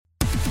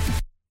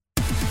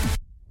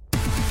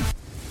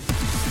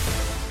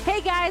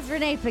Hey guys,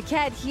 Renee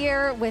Paquette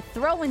here with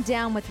Throwing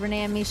Down with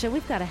Renee and Misha.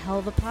 We've got a hell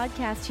of a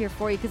podcast here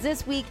for you because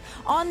this week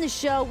on the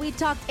show, we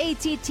talked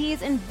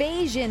ATT's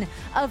invasion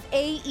of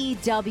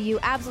AEW.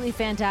 Absolutely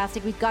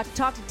fantastic. We've got to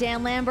talk to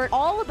Dan Lambert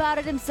all about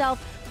it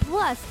himself,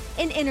 plus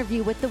an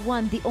interview with the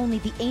one, the only,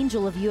 the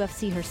angel of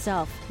UFC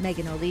herself,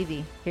 Megan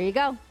O'Leary. Here you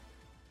go.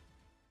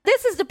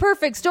 This is the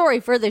perfect story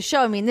for the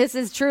show. I mean, this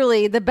is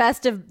truly the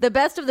best of the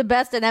best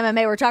in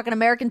MMA. We're talking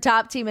American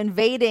Top Team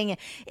invading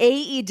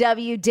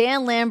AEW.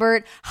 Dan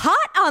Lambert,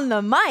 hot on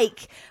the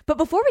mic. But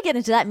before we get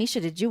into that, Misha,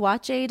 did you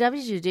watch AEW?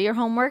 Did you do your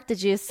homework?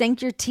 Did you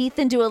sink your teeth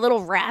into a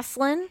little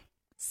wrestling?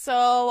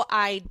 So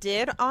I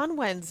did on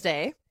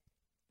Wednesday.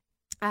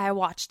 I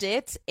watched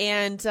it,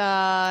 and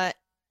I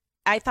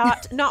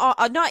thought,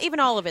 not even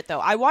all of it,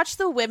 though. I watched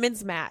the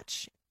women's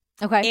match.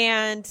 Okay.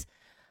 And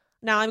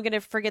now I'm going to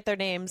forget their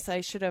names.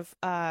 I should have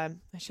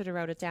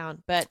wrote it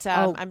down. But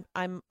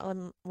I'm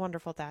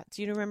wonderful at that.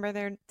 Do you remember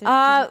their?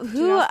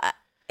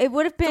 It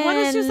would have been the one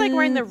who's just like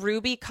wearing the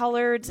ruby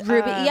colored.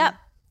 Yep.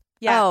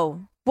 Yeah. Oh,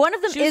 one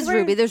of them is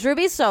Ruby. There's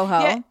Ruby Soho.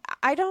 Yeah,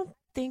 I don't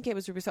think it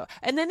was Ruby Soho.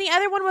 And then the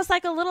other one was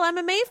like a little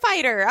MMA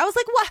fighter. I was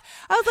like, what?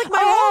 I was like,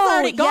 my role's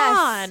already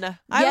gone.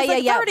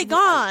 It's already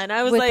gone.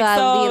 I was with, like, so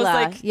Leela. I was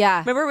like, yeah.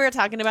 Remember we were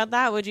talking about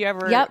that? Would you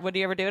ever do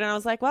it? And I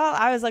was like,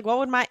 what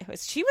would my?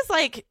 She was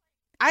like.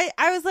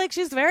 I was like,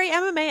 she's very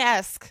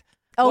MMA-esque.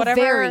 Oh,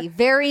 whatever. very,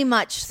 very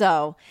much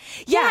so.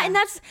 Yeah, and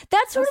that's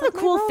sort of the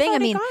cool thing. I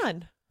mean,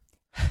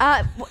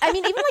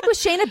 even like with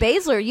Shayna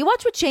Baszler, you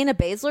watch what Shayna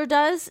Baszler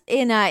does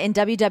in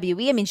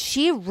WWE. I mean,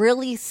 she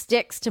really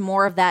sticks to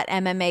more of that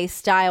MMA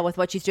style with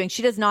what she's doing.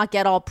 She does not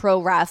get all pro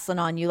wrestling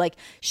on you. Like,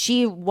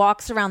 she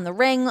walks around the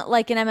ring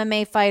like an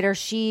MMA fighter.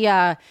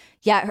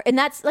 Yeah, and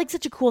that's like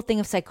such a cool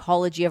thing of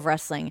psychology of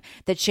wrestling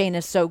that Shane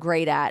is so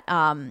great at.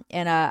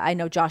 I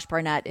know Josh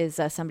Barnett is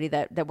somebody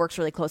that works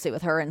really closely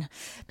with her and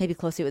maybe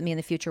closely with me in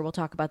the future. We'll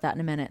talk about that in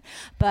a minute.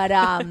 But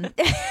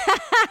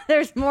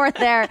there's more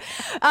there.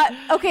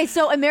 Okay,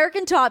 so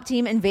American Top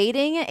Team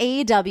invading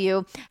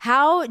AEW.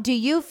 How do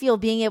you feel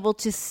being able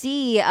to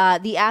see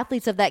the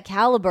athletes of that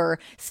caliber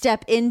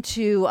step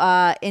into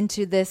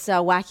this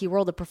wacky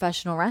world of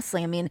professional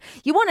wrestling? I mean,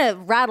 you want to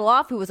rattle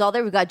off who was all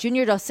there. We've got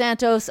Junior Dos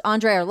Santos,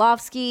 Andre Arlovsky,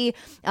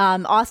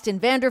 Austin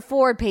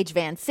Vanderford, Paige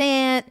Van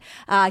Sant,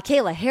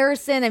 Kayla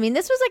Harrison. I mean,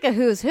 this was like a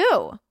who's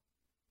who.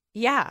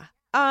 Yeah.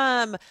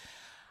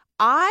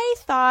 I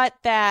thought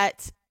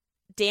that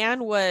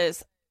Dan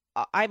was,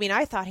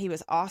 I thought he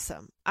was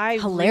awesome.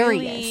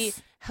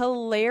 Hilarious.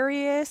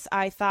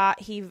 I thought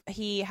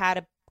he had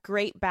a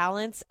great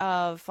balance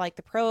of like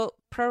the pro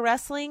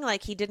wrestling.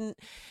 Like, he didn't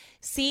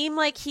seem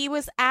like he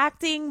was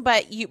acting,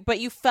 but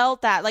you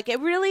felt that, like, it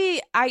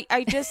really,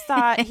 I just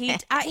thought he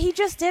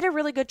just did a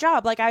really good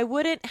job. Like, I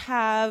wouldn't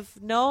have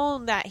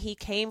known that he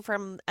came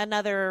from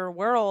another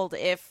world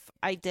if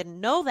I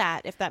didn't know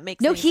that, if that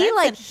makes sense.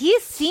 He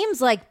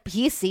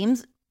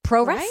seems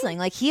pro wrestling.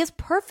 Right? Like, he is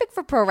perfect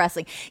for pro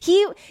wrestling.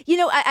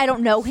 I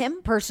don't know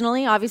him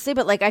personally, obviously,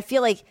 but like, I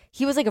feel like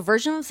he was like a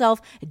version of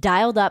himself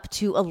dialed up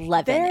to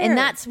 11. And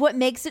that's what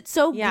makes it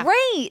so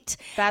great.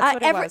 That's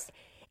what it was.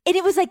 And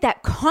it was like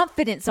that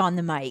confidence on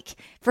the mic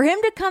for him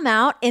to come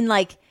out and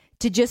like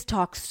to just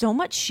talk so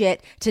much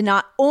shit to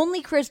not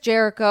only Chris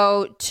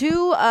Jericho,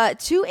 to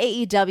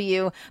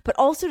AEW, but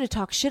also to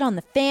talk shit on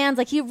the fans.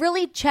 Like, he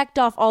really checked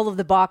off all of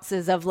the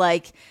boxes of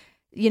like,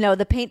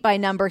 the paint by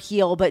number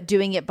heel, but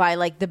doing it by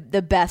like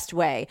the best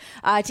way,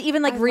 to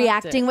even like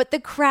reacting with the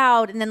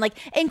crowd. And then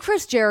and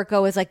Chris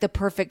Jericho is like the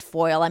perfect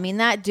foil. I mean,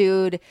 that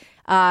dude,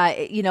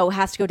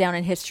 has to go down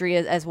in history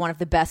as one of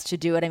the best to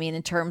do it. I mean,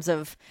 in terms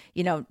of,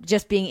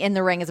 just being in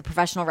the ring as a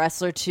professional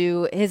wrestler,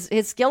 to his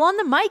skill on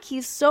the mic,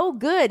 he's so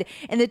good.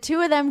 And the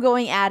two of them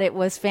going at it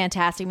was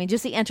fantastic. I mean,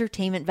 just the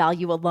entertainment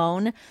value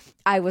alone,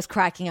 I was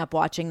cracking up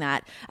watching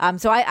that.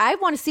 So I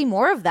want to see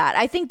more of that.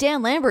 I think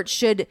Dan Lambert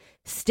should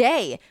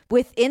stay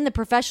within the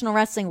professional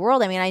wrestling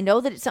world. I mean, I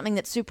know that it's something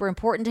that's super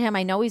important to him.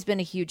 I know he's been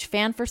a huge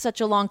fan for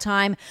such a long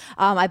time.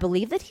 I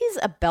believe that he's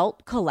a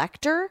belt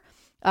collector.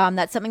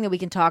 That's something that we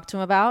can talk to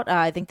him about.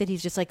 I think that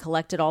he's just like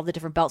collected all the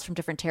different belts from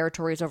different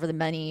territories over the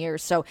many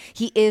years. So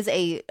he is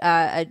a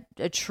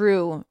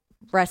true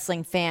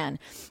wrestling fan.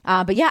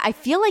 But yeah, I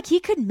feel like he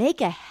could make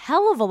a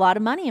hell of a lot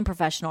of money in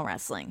professional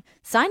wrestling.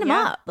 Sign him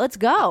up. Let's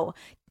go.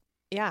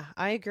 Yeah,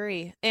 I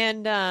agree.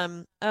 And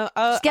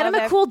just get him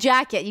a cool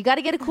jacket. You got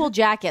to get a cool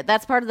jacket.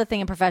 That's part of the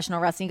thing in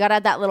professional wrestling. You got to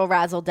add that little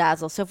razzle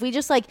dazzle. So if we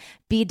just like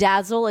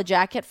bedazzle a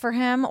jacket for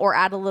him or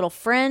add a little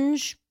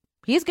fringe,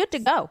 he's good to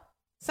go.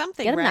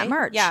 Something, get him right? that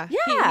merch. Yeah.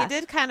 Yeah. He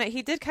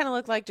did kind of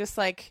look like just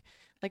like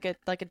a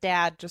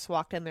dad just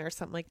walked in there or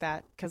something like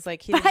that. Because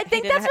like I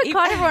think that's what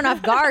caught everyone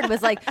off guard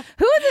was like, who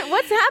is it?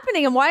 What's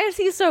happening? And why is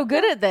he so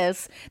good at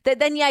this?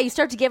 Then you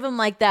start to give him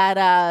like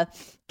that.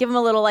 Give him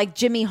a little like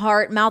Jimmy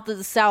Hart, Mouth of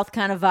the South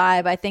kind of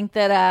vibe. I think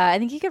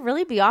that he could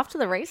really be off to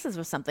the races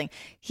with something.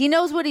 He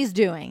knows what he's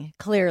doing,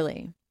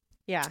 clearly.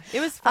 Yeah, it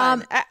was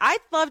fun. I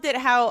loved it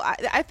how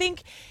I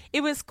think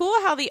it was cool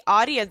how the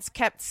audience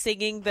kept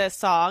singing the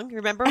song.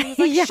 Remember when he was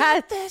like, Yes.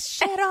 shut this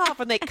shit off,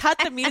 and they cut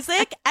the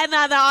music and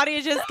then the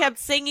audience just kept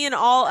singing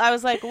all. I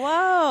was like, whoa,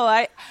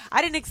 I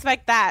didn't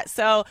expect that.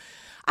 So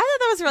I thought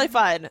that was really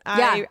fun.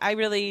 Yeah. I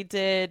really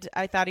did.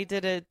 I thought he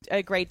did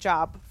a great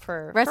job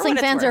for Wrestling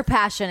fans are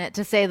passionate,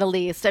 to say the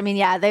least. I mean,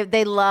 yeah,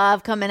 they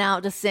love coming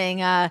out to sing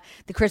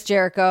the Chris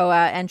Jericho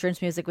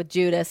entrance music with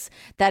Judas.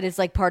 That is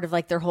like part of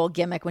like their whole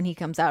gimmick when he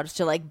comes out, is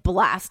to like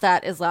blast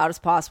that as loud as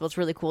possible. It's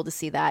really cool to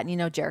see that. And you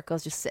know,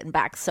 Jericho's just sitting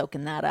back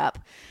soaking that up.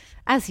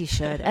 As he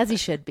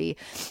should be.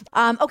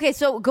 Okay,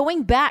 so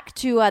going back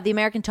to the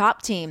American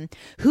Top Team,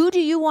 who do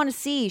you want to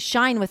see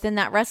shine within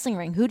that wrestling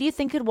ring? Who do you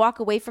think could walk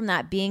away from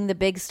that being the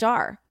big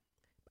star?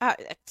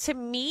 To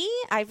me,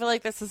 I feel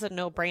like this is a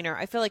no-brainer.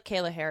 I feel like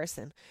Kayla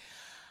Harrison.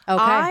 Okay.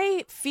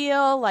 I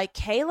feel like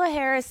Kayla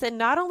Harrison,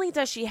 not only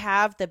does she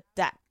have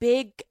that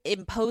big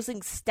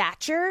imposing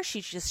stature,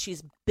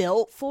 she's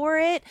built for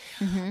it.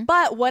 Mm-hmm.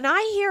 But when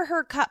I hear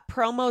her cut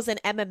promos in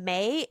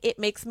MMA, it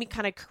makes me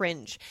kind of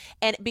cringe.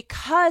 And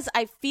because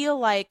I feel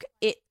like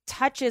it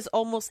touches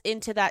almost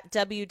into that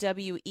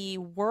WWE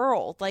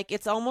world, like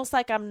it's almost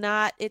like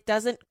it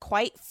doesn't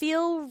quite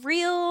feel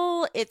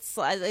real. It's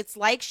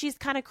like she's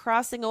kind of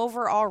crossing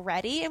over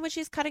already, and when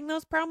she's cutting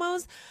those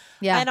promos.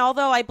 Yeah. And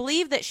although I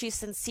believe that she's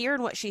sincere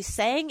in what she's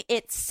saying,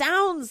 it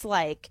sounds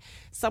like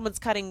someone's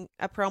cutting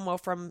a promo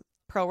from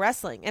pro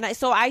wrestling. And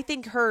I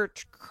think her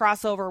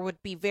crossover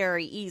would be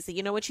very easy.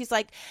 You know, when she's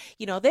like,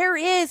 you know, there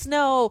is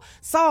no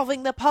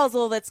solving the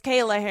puzzle that's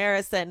Kayla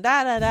Harrison,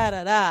 da da da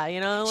da da.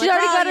 You know, she's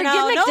already got her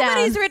gimmick down.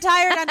 Nobody's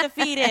retired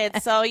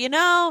undefeated. So, you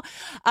know,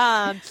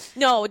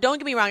 no, don't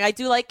get me wrong. I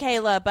do like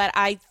Kayla, but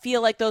I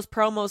feel like those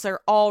promos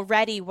are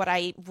already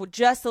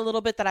just a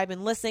little bit that I've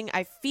been listening.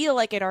 I feel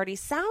like it already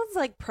sounds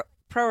like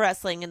pro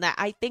wrestling, and that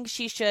I think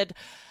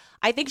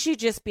she'd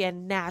just be a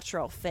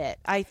natural fit.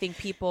 I think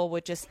people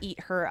would just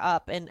eat her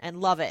up and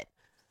love it.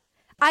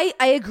 I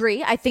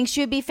agree. I think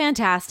she would be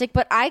fantastic,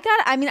 but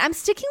I'm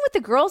sticking with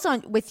the girls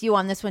with you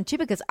on this one too,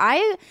 because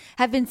I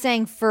have been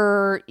saying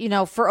for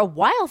a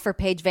while for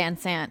Paige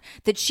VanZant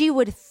that she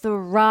would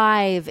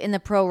thrive in the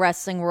pro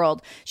wrestling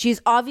world. She's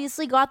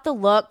obviously got the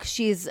look.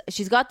 She's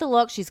got the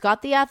look. She's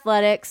got the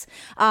athletics.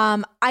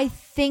 I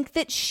think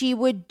that she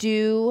would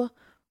do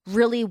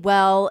really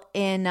well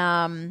in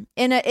the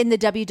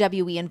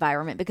WWE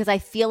environment, because I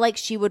feel like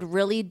she would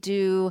really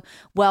do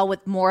well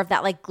with more of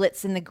that like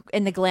glitz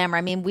in the glamour.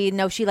 I mean, we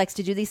know she likes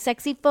to do these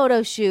sexy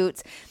photo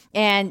shoots,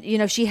 and you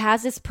know, she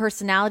has this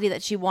personality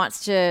that she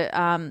wants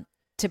to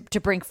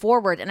bring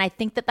forward, and I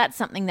think that that's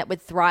something that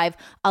would thrive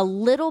a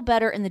little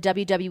better in the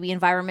WWE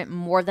environment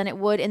more than it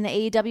would in the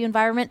AEW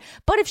environment.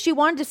 But if she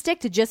wanted to stick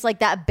to just like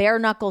that bare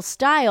knuckle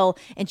style,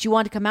 and she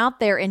wanted to come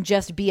out there and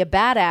just be a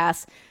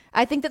badass,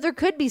 I think that there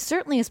could be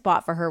certainly a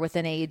spot for her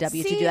within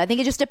AEW to do that. I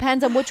think it just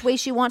depends on which way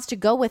she wants to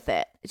go with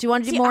it. Does she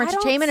want to do more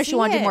entertainment, or she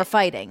want to do more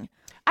fighting?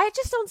 I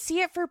just don't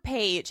see it for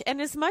Paige.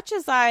 And as much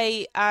as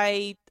I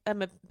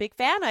am a big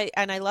fan,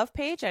 and I love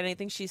Paige, and I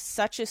think she's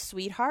such a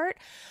sweetheart,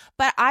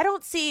 but I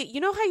don't see,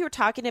 you know how you were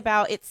talking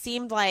about, it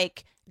seemed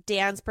like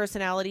Dan's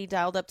personality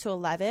dialed up to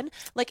 11.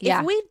 Like,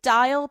 if we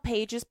dial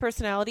Paige's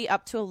personality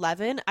up to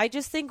 11, I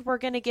just think we're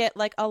going to get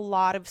like a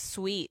lot of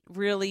sweet,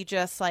 really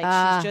just like,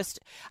 she's just,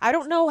 I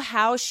don't know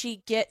how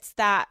she gets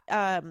that,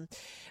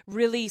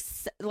 really,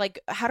 like,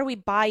 how do we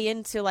buy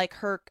into like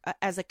her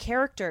as a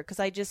character? Because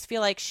I just feel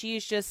like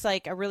she's just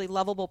like a really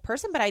lovable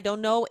person, but I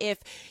don't know if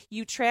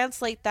you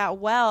translate that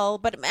well.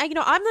 But you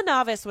know, I'm the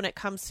novice when it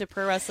comes to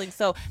pro wrestling,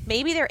 so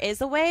maybe there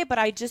is a way, but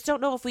I just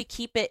don't know if we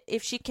keep it,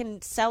 if she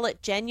can sell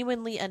it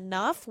genuinely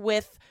enough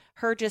with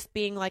her just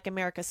being like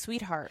America's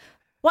sweetheart.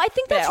 Well, I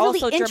think that's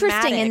really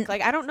interesting, and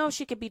like, I don't know if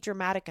she could be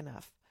dramatic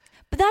enough.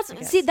 But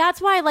that's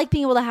why I like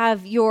being able to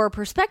have your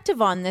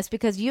perspective on this,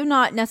 because you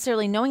not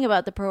necessarily knowing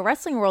about the pro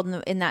wrestling world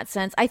in that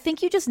sense. I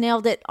think you just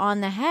nailed it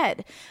on the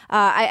head.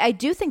 I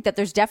do think that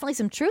there's definitely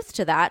some truth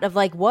to that, of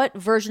like, what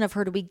version of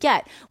her do we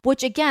get?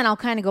 Which again, I'll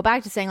kind of go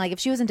back to saying, like, if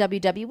she was in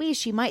WWE,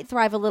 she might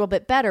thrive a little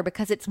bit better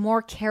because it's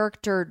more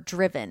character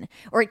driven,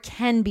 or it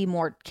can be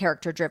more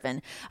character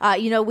driven.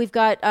 You know, we've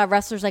got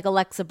wrestlers like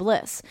Alexa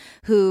Bliss,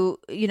 who,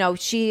 you know,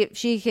 she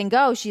can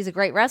go. She's a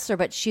great wrestler,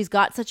 but she's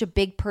got such a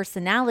big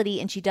personality,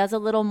 and she does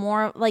a little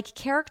more like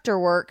character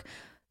work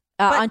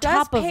on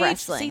top of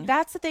wrestling. See,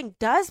 that's the thing.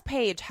 Does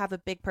Paige have a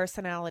big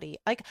personality?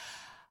 Like,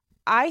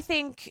 I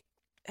think,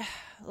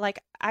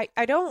 like,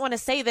 I don't want to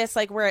say this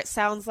like where it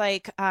sounds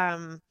like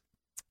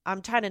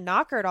I'm trying to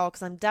knock her at all,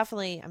 because I'm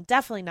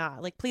definitely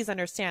not. Like, please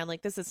understand,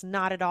 like, this is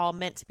not at all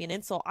meant to be an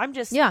insult. I'm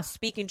just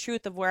speaking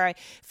truth of where I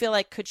feel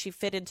like, could she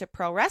fit into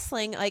pro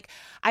wrestling? Like,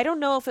 I don't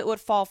know if it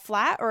would fall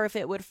flat, or if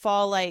it would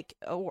fall like,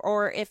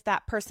 or if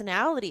that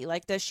personality,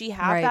 like, does she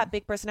have that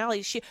big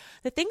personality?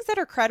 The things that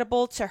are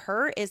credible to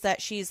her is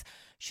that she's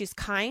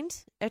kind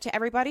to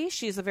everybody.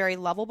 She's a very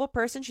lovable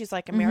person. She's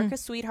like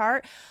America's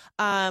sweetheart.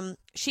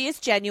 She is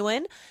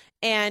genuine,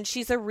 and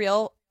she's a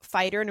real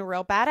fighter and a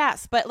real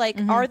badass. But like,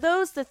 are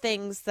those the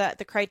things that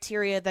the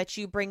criteria that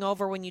you bring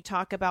over when you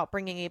talk about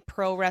bringing a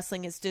pro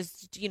wrestling is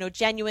just,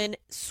 genuine,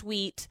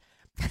 sweet,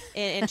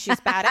 and she's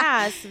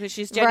badass because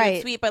she's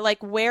genuine, sweet. But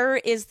like, where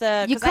is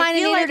the, you kind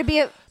of need her to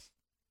be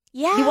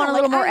you want a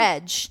little more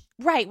edge.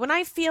 Right. When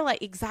I feel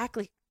like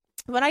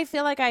when I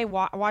feel like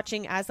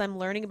watching as I'm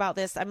learning about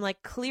this, I'm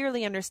like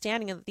clearly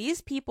understanding that these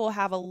people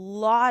have a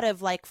lot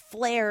of like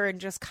flair and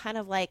just kind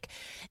of like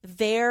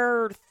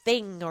their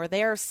thing or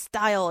their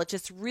style. It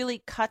just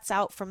really cuts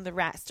out from the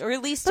rest, or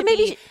at least to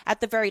be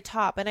at the very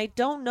top. And I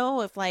don't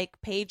know if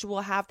like Paige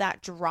will have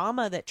that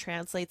drama that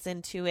translates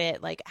into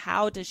it. Like,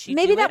 how does she?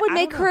 Maybe that would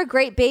make her a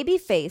great baby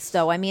face,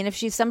 though. I mean, if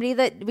she's somebody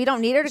that we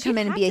don't need her to come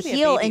in and be a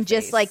heel and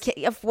just like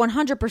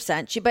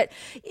 100%. But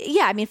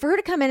yeah, I mean, for her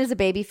to come in as a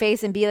baby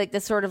face and be like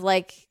this sort of like,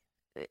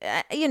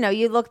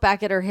 you look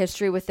back at her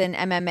history within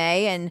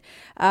MMA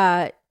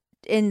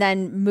and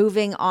then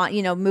moving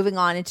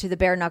on into the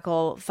bare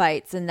knuckle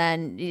fights. And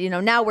then,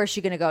 now where's she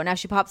going to go? Now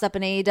she pops up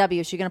in AEW.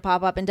 Is she going to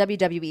pop up in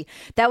WWE?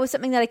 That was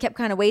something that I kept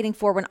kind of waiting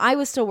for when I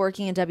was still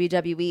working in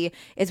WWE,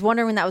 is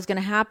wondering when that was going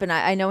to happen.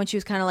 I know when she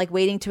was kind of like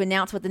waiting to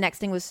announce what the next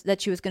thing was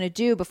that she was going to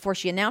do before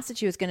she announced that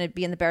she was going to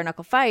be in the bare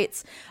knuckle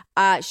fights.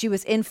 She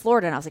was in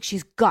Florida and I was like,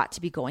 she's got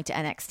to be going to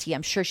NXT.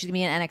 I'm sure she's going to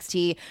be in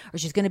NXT or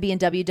she's going to be in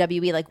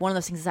WWE. Like, one of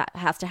those things that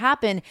has to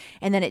happen.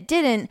 And then it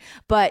didn't.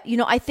 But,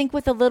 I think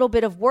with a little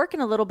bit of work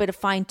and a little bit of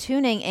fine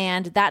tuning,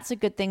 and that's a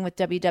good thing with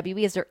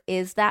WWE, is there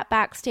is that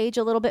backstage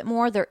a little bit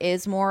more. There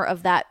is more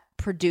of that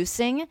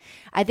producing.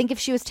 I think if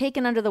she was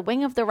taken under the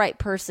wing of the right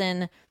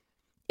person,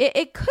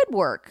 it could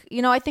work.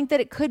 I think that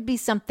it could be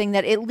something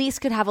that at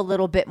least could have a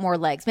little bit more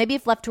legs. Maybe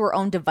if left to her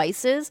own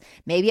devices,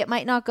 maybe it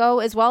might not go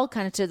as well,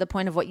 kind of to the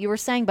point of what you were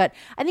saying. But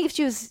I think if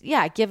she was,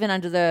 given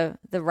under the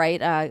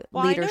right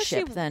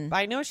leadership, then.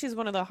 I know she's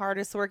one of the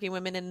hardest working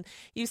women. And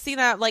you see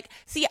that,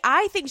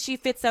 I think she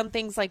fits on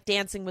things like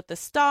Dancing with the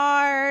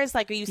Stars.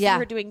 Like, you see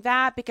her doing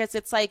that because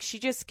it's like she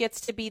just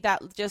gets to be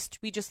that,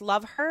 we just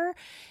love her.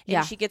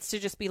 And she gets to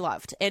just be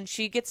loved. And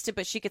she gets to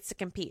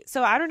compete.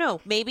 So I don't know.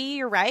 Maybe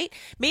you're right.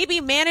 Maybe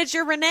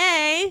manager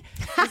Renee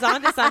is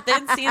onto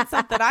something, seeing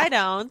something I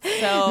don't.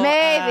 So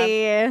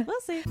maybe we'll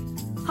see.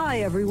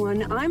 Hi,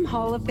 everyone. I'm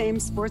Hall of Fame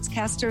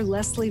sportscaster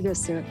Leslie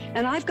Visser,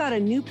 and I've got a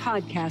new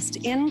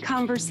podcast, In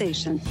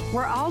Conversation,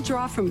 where I'll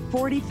draw from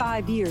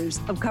 45 years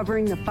of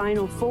covering the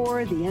Final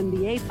Four, the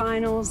NBA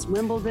Finals,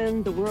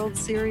 Wimbledon, the World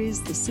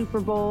Series, the Super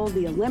Bowl,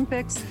 the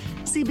Olympics.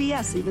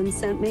 CBS even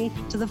sent me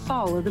to the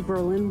fall of the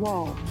Berlin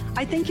Wall.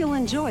 I think you'll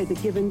enjoy the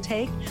give and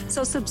take,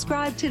 so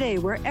subscribe today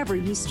wherever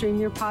you stream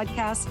your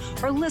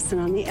podcasts or listen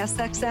on the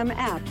SXM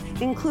app,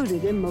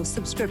 included in most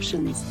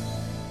subscriptions.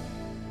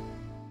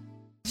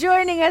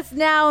 Joining us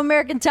now,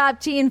 American Top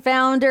Team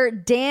founder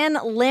Dan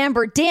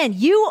Lambert. Dan,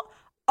 you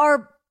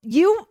are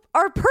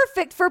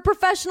perfect for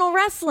professional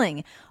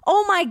wrestling.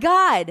 Oh my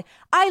God,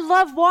 I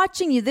love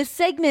watching you. This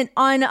segment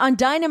on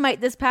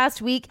Dynamite this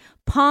past week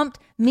pumped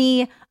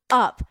me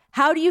up.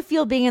 How do you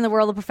feel being in the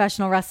world of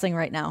professional wrestling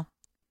right now?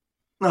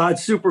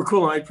 It's super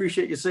cool. I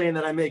appreciate you saying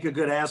that I make a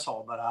good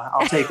asshole, but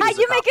I'll take it.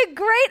 You make a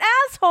great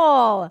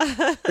asshole.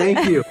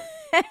 Thank you.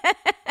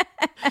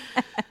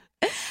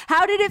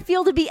 How did it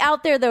feel to be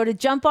out there, though, to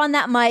jump on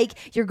that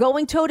mic? You're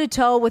going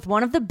toe-to-toe with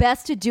one of the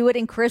best to do it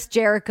in Chris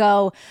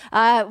Jericho,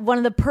 one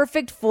of the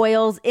perfect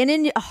foils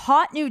in a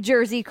hot New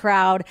Jersey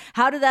crowd.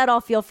 How did that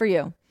all feel for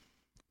you?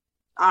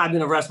 I've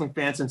been a wrestling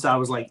fan since I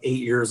was like 8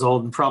 years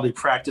old and probably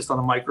practiced on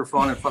a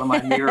microphone in front of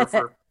my mirror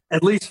for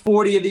at least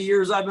 40 of the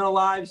years I've been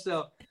alive.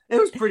 So it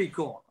was pretty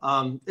cool.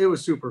 It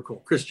was super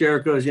cool. Chris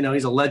Jericho is,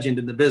 he's a legend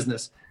in the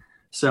business.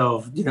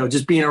 So,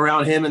 just being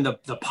around him and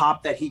the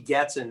pop that he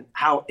gets and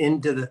how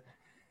into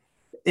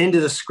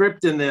the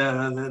script and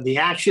the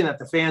action that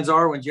the fans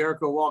are when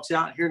Jericho walks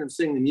out and hearing him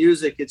sing the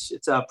music, it's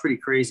pretty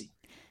crazy.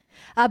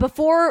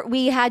 Before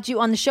we had you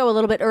on the show a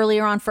little bit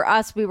earlier on for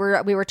us, we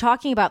were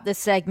talking about this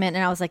segment,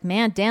 and I was like,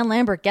 man, Dan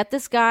Lambert, get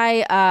this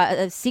guy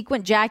a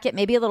sequin jacket,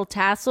 maybe a little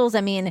tassels.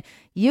 I mean,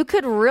 you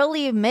could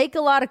really make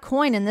a lot of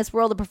coin in this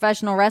world of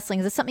professional wrestling.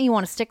 Is this something you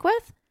want to stick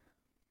with?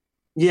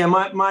 Yeah,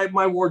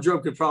 my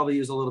wardrobe could probably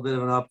use a little bit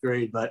of an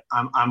upgrade, but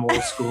I'm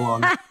old school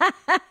on that.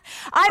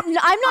 I'm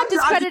not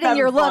discrediting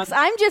your looks. Fun.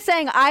 I'm just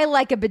saying I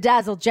like a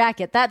bedazzled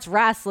jacket. That's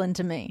wrestling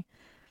to me.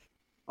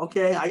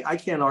 Okay, I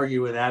can't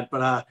argue with that.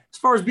 But as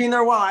far as being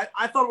there, well,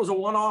 I thought it was a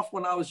one-off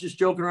when I was just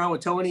joking around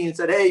with Tony and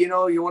said, hey,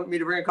 you want me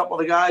to bring a couple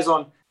of the guys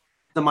on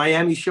the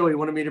Miami show? He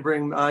wanted me to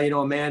bring,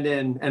 Amanda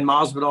and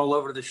Masvidal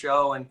over to the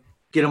show and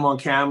get them on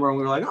camera. And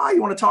we were like, oh,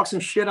 you want to talk some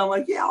shit? I'm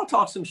like, yeah, I'll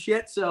talk some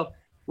shit. So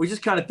we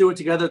just kind of threw it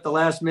together at the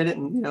last minute.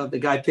 And, the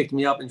guy picked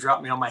me up and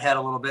dropped me on my head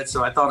a little bit.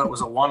 So I thought it was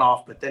a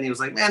one-off. But then he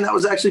was like, man, that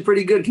was actually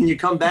pretty good. Can you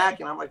come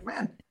back? And I'm like,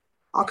 man,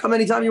 I'll come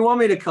anytime you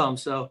want me to come.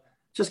 So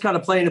just kind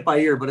of playing it by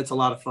ear, but it's a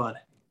lot of fun.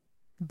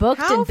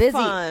 Booked How and busy.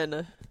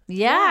 Fun.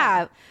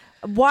 Yeah.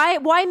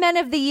 Why men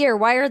of the year?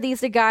 Why are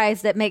these the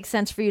guys that make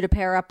sense for you to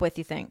pair up with,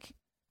 you think?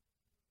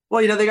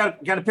 Well, they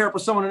got to pair up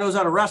with someone who knows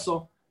how to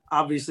wrestle.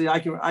 Obviously, I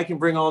can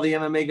bring all the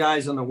MMA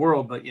guys in the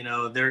world, but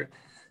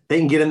they they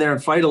can get in there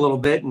and fight a little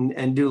bit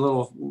and do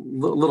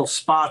little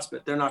spots,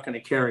 but they're not going to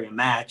carry a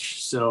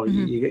match. So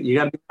you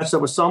got to be matched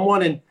up with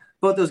someone. And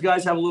both those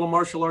guys have a little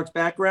martial arts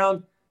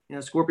background. You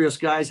know, Scorpio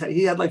Skies,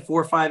 he had like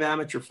 4 or 5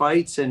 amateur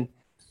fights, and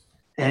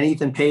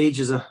Ethan Page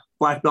is a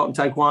black belt in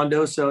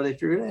Taekwondo. So they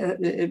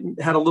figured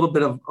it had a little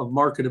bit of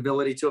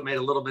marketability to it, made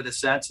a little bit of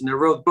sense. And they're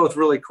both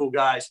really cool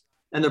guys,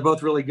 and they're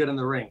both really good in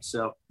the ring.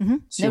 So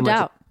no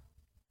doubt.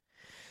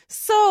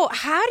 So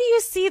how do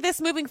you see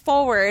this moving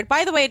forward?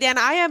 By the way, Dan,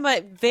 I am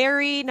a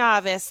very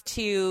novice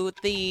to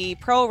the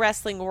pro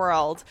wrestling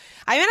world.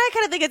 I mean, I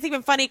kind of think it's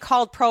even funny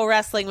called pro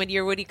wrestling when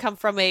you come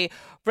from like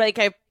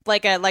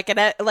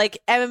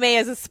MMA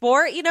as a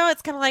sport. You know,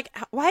 it's kind of like,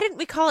 why didn't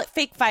we call it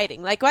fake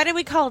fighting? Like, why didn't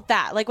we call it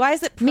that? Like, why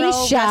is it pro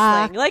Misha.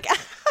 wrestling? Like,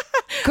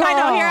 I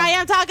know, here I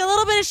am talking a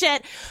little bit of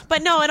shit,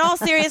 but no, in all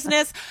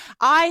seriousness,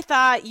 I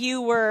thought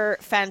you were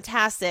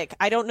fantastic.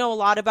 I don't know a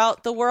lot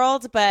about the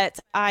world, but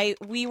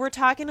we were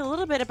talking a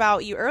little bit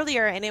about you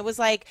earlier, and it was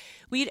like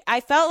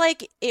I felt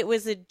like it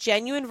was a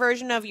genuine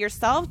version of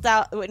yourself,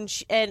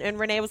 and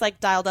Renee was like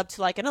dialed up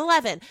to like an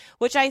 11,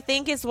 which I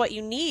think is what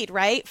you need,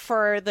 right,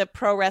 for the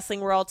pro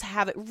wrestling world to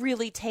have it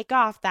really take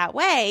off that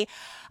way.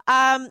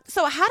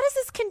 So how does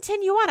this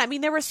continue on? I mean,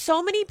 there were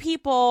so many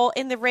people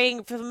in the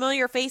ring,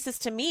 familiar faces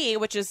to me,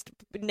 which has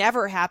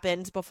never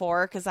happened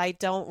before because I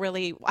don't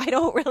really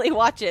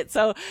watch it.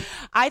 So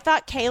I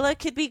thought Kayla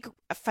could be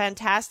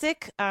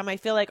fantastic. I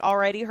feel like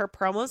already her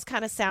promos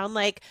kind of sound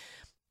like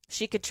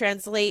she could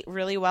translate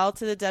really well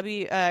to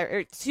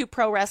the to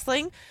pro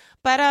wrestling.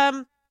 But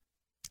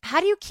how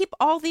do you keep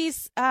all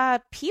these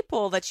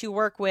people that you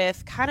work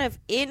with kind of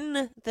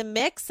in the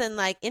mix and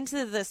like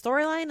into the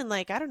storyline? And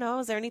like, I don't know,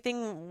 is there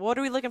anything, what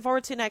are we looking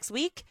forward to next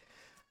week?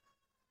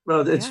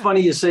 Well, it's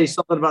funny you say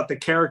something about the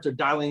character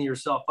dialing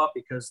yourself up,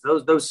 because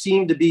those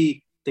seem to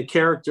be the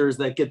characters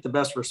that get the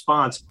best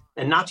response,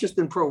 and not just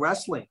in pro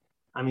wrestling.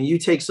 I mean, you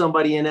take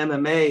somebody in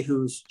MMA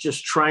who's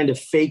just trying to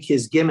fake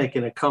his gimmick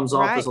and it comes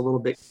off as a little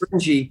bit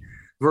cringy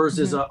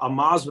versus a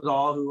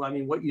Masvidal who, I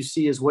mean, what you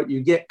see is what you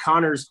get.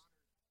 Connor's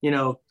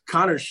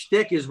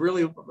shtick is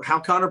really how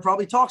Connor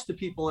probably talks to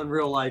people in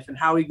real life and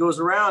how he goes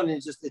around. And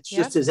it's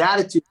just his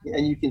attitude.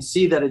 And you can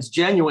see that it's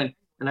genuine.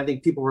 And I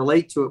think people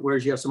relate to it.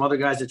 Whereas you have some other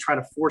guys that try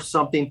to force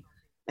something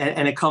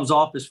and it comes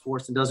off as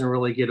forced and doesn't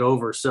really get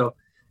over. So,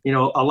 you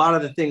know, a lot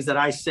of the things that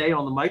I say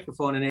on the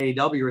microphone in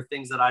AEW are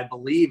things that I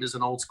believe as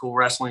an old school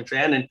wrestling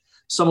fan. And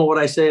some of what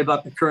I say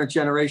about the current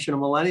generation of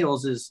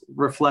millennials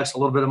reflects a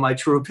little bit of my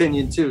true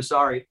opinion too.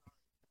 Sorry.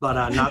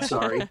 But not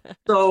sorry.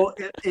 So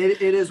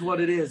it is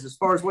what it is. As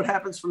far as what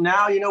happens from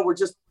now, you know, we're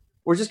just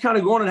kind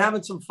of going and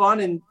having some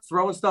fun and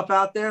throwing stuff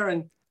out there,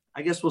 and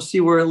I guess we'll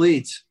see where it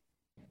leads.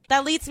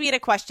 That leads me to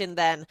question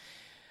then.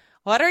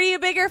 What are you a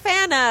bigger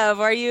fan of?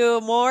 Are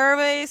you more of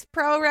a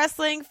pro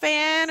wrestling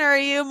fan, or are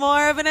you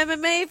more of an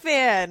MMA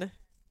fan?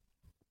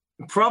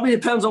 It probably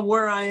depends on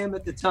where I am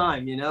at the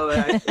time, you know.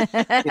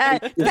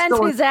 Depends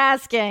who's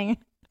asking.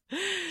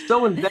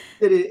 So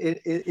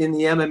invested in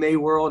the MMA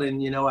world,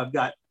 and, you know, I've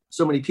got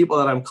so many people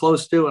that I'm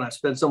close to and I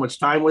spend so much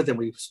time with and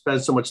we've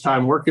spent so much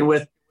time working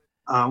with.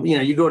 You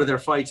know, you go to their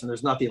fights and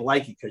there's nothing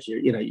like it because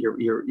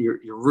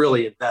you're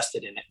really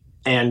invested in it.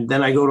 And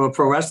then I go to a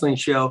pro wrestling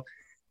show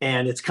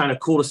and it's kind of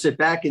cool to sit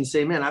back and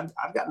say, man,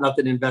 I've got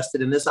nothing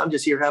invested in this. I'm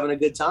just here having a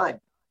good time.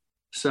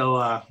 So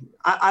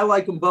I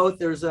like them both.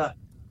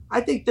 I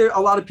think there are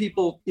a lot of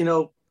people, you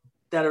know,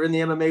 that are in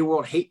the MMA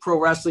world hate pro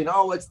wrestling.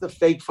 Oh, it's the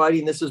fake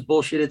fighting. This is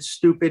bullshit. It's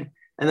stupid.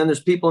 And then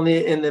there's people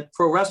in the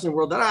pro wrestling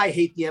world that I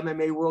hate the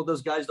MMA world.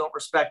 Those guys don't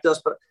respect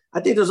us. But I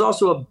think there's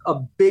also a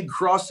big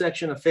cross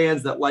section of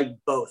fans that like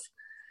both.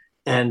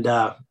 And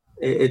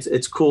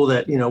it's cool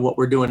that, you know, what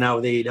we're doing now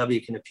with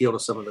AEW can appeal to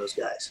some of those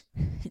guys.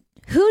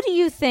 Who do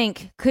you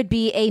think could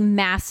be a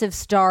massive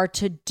star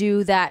to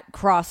do that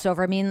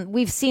crossover? I mean,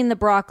 we've seen the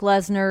Brock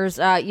Lesnar's,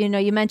 you know,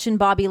 you mentioned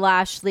Bobby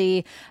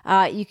Lashley.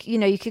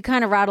 You could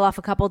kind of rattle off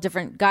a couple of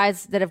different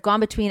guys that have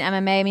gone between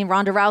MMA. I mean,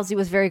 Ronda Rousey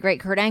was very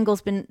great. Kurt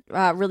Angle's been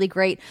really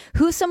great.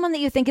 Who's someone that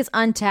you think is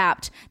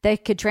untapped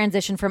that could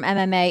transition from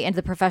MMA into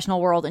the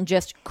professional world and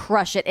just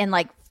crush it and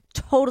like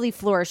totally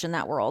flourish in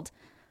that world?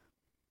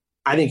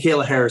 I think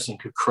Kayla Harrison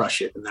could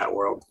crush it in that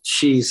world.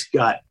 She's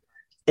got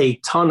a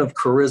ton of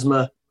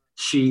charisma.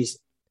 She's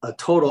a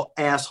total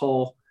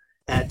asshole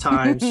at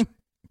times,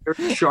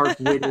 very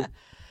sharp-witted.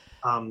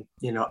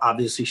 You know,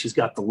 obviously she's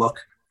got the look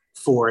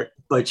for it,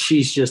 but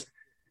she's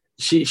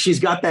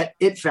got that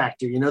it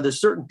factor. You know,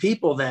 there's certain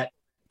people that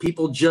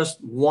people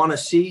just want to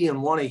see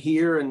and want to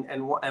hear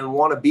and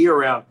want to be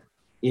around,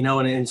 you know,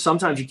 and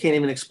sometimes you can't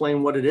even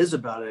explain what it is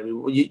about it. I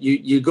mean,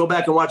 you go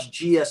back and watch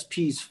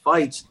GSP's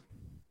fights,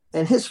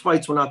 and his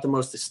fights were not the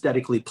most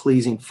aesthetically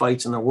pleasing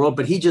fights in the world,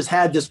 but he just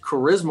had this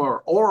charisma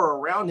or aura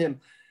around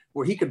him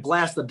where he could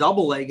blast a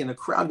double leg and the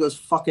crowd goes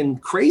fucking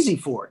crazy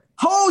for it.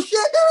 Oh shit,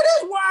 there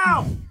it is.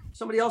 Wow.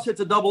 Somebody else hits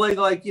a double leg,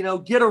 like, you know,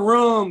 get a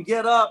room,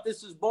 get up.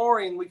 This is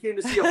boring. We came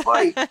to see a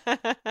fight,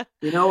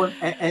 you know?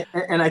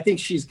 And I think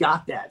she's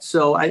got that.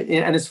 So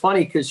and it's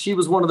funny because she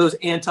was one of those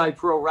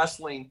anti-pro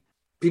wrestling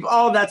people,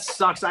 oh, that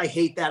sucks. I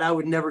hate that. I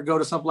would never go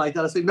to something like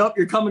that. I say, nope,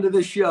 you're coming to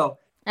this show.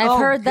 I've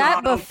heard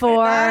that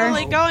before. Not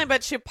only going,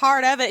 but she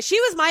part of it. She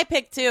was my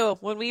pick too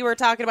when we were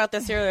talking about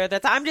this earlier.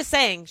 I'm just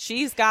saying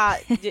she's got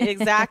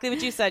exactly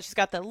what you said. She's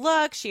got the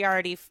look. She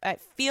already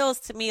it feels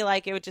to me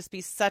like it would just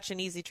be such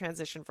an easy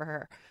transition for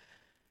her.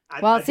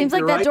 Well, it seems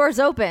like that door's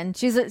open.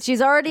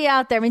 She's already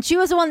out there. I mean, she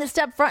was the one that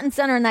stepped front and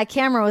center in that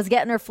camera, was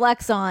getting her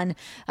flex on.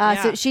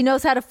 So she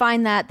knows how to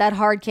find that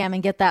hard cam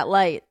and get that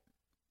light.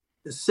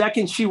 The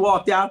second she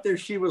walked out there,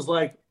 she was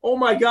like, oh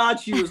my God,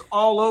 she was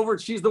all over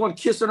it. She's the one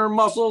kissing her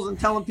muscles and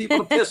telling people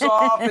to piss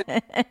off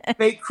and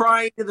fake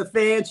crying to the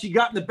fans. She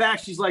got in the back.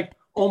 She's like,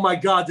 oh my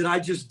God, did I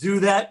just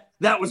do that?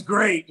 That was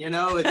great. You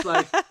know, it's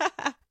like,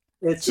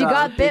 she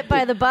got bit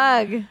by the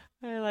bug.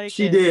 I like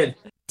she did.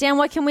 Dan,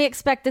 what can we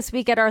expect this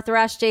week at Arthur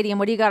Ashe Stadium?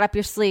 What do you got up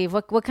your sleeve?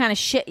 What kind of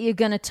shit are you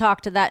going to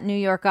talk to that New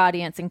York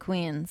audience in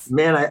Queens?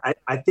 Man,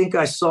 I think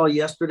I saw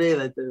yesterday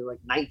that there were like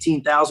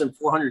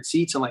 19,400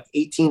 seats and like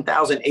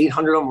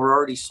 18,800 of them were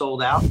already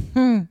sold out.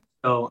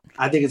 So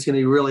I think it's going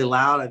to be really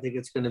loud. I think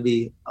it's going to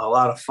be a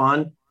lot of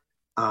fun.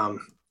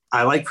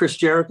 I like Chris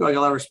Jericho. I got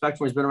a lot of respect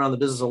for him. He's been around the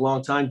business a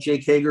long time.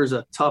 Jake Hager is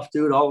a tough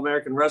dude,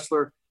 All-American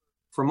wrestler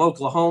from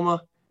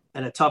Oklahoma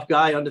and a tough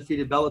guy,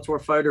 undefeated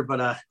Bellator fighter.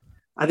 But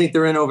I think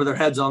they're in over their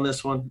heads on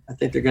this one. I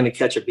think they're going to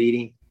catch a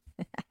beating.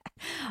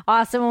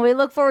 Awesome. Well, we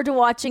look forward to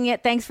watching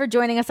it. Thanks for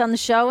joining us on the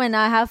show, and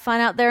have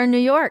fun out there in New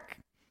York.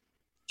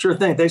 Sure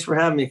thing. Thanks for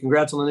having me.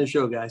 Congrats on the new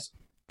show, guys.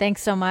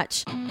 Thanks so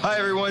much. Hi,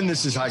 everyone.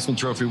 This is Heisman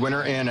Trophy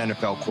winner and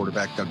NFL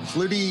quarterback Doug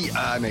Flutie.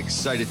 I'm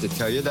excited to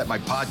tell you that my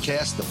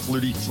podcast, the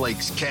Flutie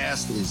Flakes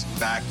Cast, is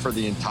back for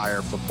the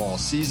entire football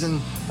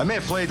season. I may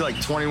have played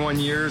like 21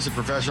 years of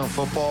professional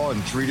football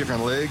in 3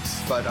 different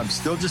leagues, but I'm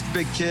still just a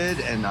big kid,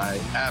 and I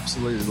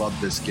absolutely love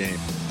this game.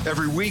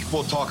 Every week,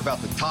 we'll talk about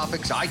the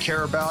topics I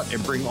care about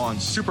and bring on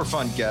super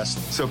fun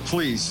guests. So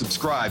please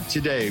subscribe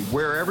today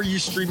wherever you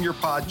stream your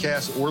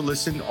podcast or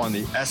listen on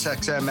the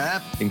SXM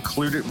app,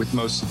 included with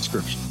most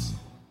subscriptions.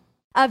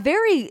 A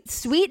very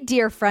sweet,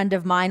 dear friend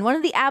of mine, one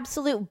of the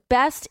absolute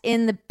best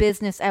in the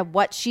business at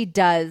what she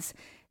does,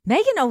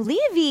 Megan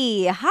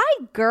O'Leary.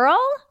 Hi, girl.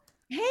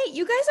 Hey,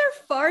 you guys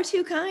are far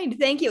too kind.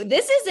 Thank you.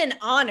 This is an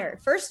honor.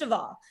 First of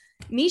all,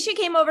 Misha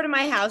came over to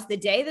my house the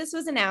day this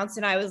was announced,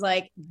 and I was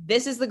like,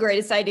 this is the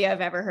greatest idea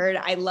I've ever heard.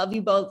 I love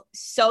you both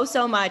so,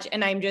 so much.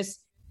 And I'm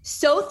just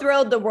so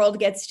thrilled the world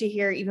gets to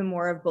hear even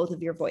more of both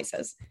of your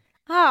voices.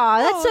 Oh,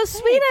 that's so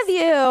sweet of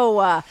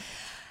you.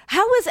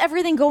 How is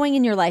everything going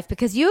in your life?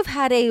 Because you've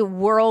had a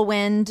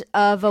whirlwind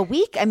of a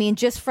week. I mean,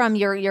 just from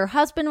your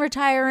husband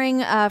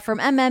retiring from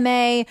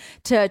MMA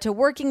to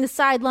working the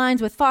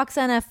sidelines with Fox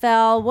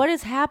NFL. What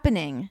is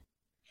happening?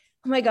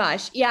 Oh my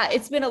gosh. Yeah,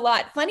 it's been a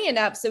lot. Funny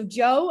enough. So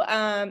Joe,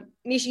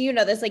 Misha, you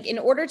know this, like in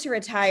order to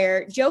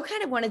retire, Joe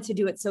kind of wanted to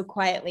do it so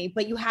quietly,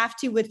 but you have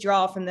to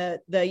withdraw from the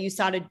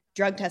USADA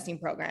drug testing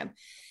program.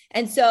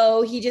 And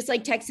so he just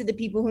like texted the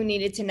people who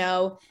needed to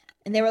know.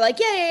 And they were like,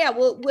 yeah.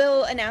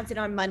 We'll announce it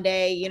on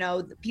Monday. You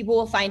know, people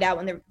will find out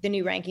when the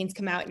new rankings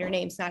come out and your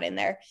name's not in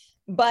there.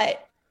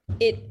 But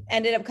it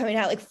ended up coming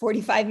out like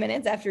 45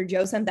 minutes after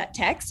Joe sent that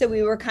text. So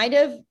we were kind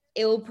of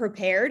ill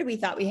prepared. We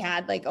thought we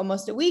had like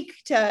almost a week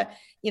to,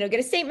 get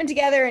a statement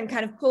together and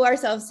kind of pull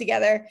ourselves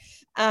together.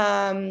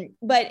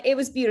 But it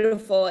was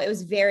beautiful. It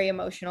was very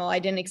emotional. I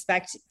didn't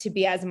expect to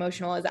be as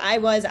emotional as I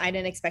was. I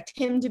didn't expect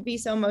him to be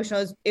so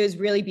emotional. It was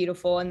really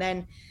beautiful. And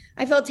then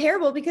I felt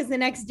terrible because the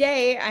next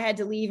day I had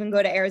to leave and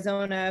go to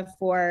Arizona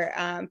for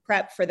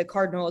prep for the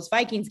Cardinals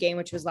Vikings game,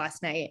 which was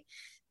last night.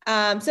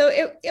 So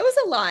it was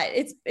a lot.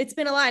 It's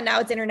been a lot. Now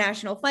it's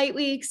International Fight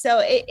Week.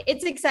 So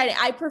it's exciting.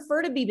 I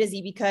prefer to be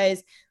busy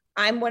because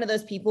I'm one of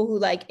those people who,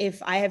 like,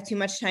 if I have too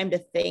much time to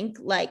think,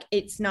 like,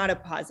 it's not a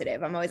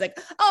positive. I'm always like,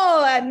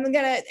 oh,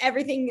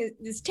 everything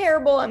is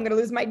terrible. I'm going to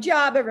lose my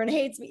job. Everyone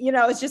hates me.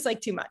 It's just like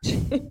too much.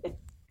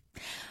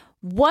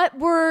 What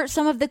were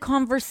some of the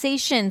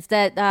conversations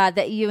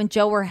that you and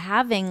Joe were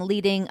having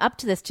leading up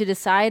to this to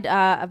decide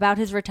about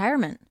his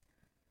retirement?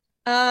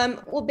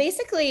 Well,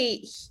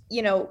 basically,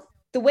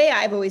 the way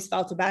I've always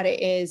felt about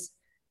it is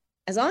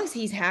as long as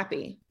he's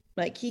happy,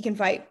 like he can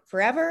fight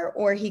forever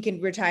or he can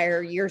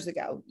retire years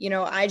ago.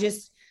 I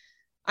just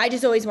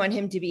always want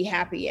him to be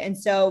happy. And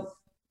so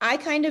I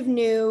kind of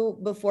knew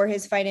before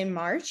his fight in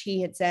March,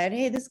 he had said,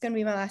 hey, this is going to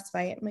be my last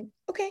fight. I'm like,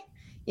 okay.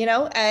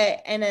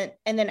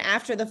 And then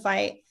after the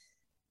fight,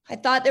 I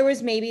thought there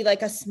was maybe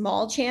like a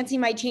small chance he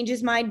might change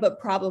his mind,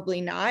 but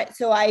probably not.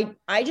 So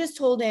I just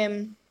told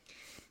him,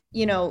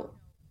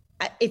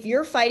 if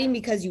you're fighting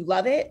because you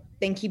love it,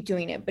 then keep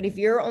doing it. But if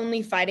you're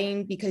only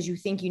fighting because you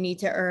think you need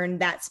to earn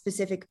that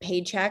specific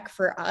paycheck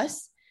for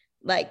us,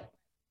 like,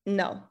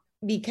 no,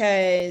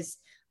 because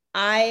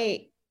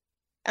I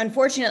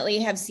unfortunately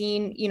have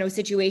seen,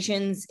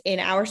 situations in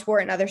our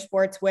sport and other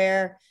sports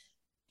where,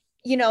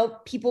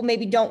 people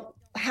maybe don't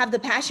have the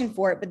passion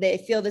for it, but they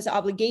feel this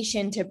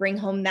obligation to bring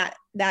home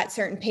that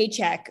certain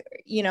paycheck,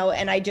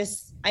 and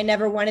I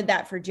never wanted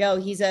that for Joe.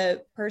 He's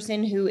a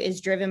person who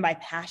is driven by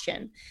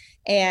passion.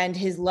 and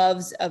his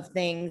loves of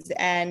things.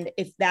 And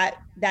if that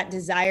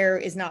desire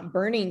is not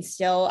burning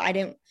still,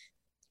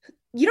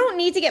 you don't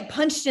need to get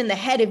punched in the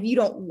head if you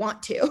don't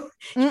want to,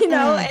 you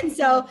know? And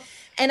so,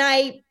 and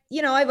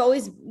I've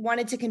always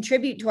wanted to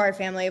contribute to our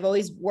family. I've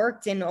always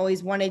worked and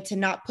always wanted to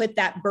not put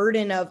that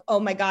burden of, oh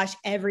my gosh,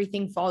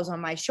 everything falls on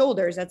my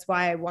shoulders. That's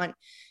why I want,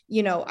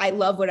 I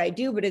love what I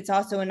do, but it's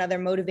also another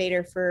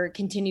motivator for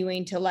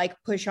continuing to like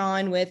push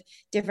on with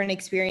different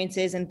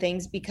experiences and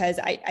things, because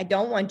I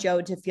don't want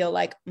Joe to feel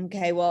like,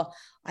 okay, well,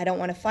 I don't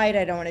want to fight.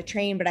 I don't want to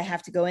train, but I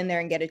have to go in there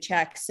and get a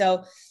check.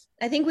 So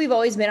I think we've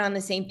always been on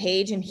the same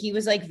page, and he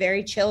was like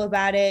very chill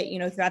about it.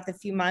 Throughout the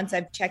few months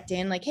I've checked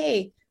in like,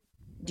 hey,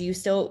 do you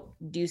still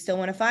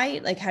want to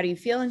fight? Like, how do you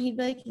feel? And he'd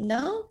be like,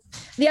 no.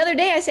 The other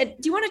day I said,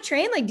 do you want to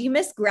train? Like, do you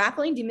miss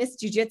grappling? Do you miss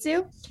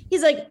jujitsu?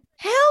 He's like,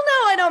 hell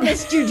no, I don't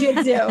miss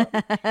jujitsu.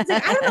 He's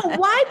like, I don't know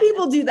why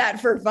people do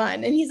that for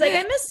fun. And he's like,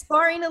 I miss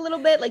sparring a little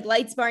bit, like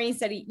light sparring. He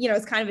said,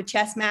 it's kind of a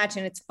chess match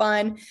and it's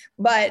fun,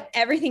 but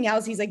everything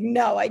else, he's like,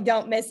 no, I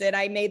don't miss it.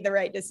 I made the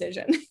right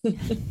decision.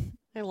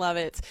 I love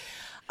it.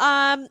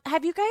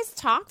 Have you guys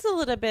talked a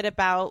little bit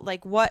about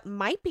like what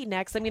might be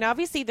next? I mean,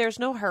 obviously there's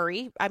no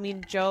hurry. I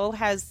mean, Joe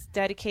has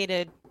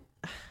dedicated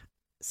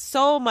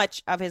so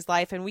much of his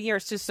life, and we are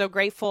just so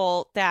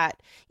grateful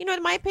that, in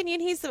my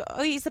opinion, he's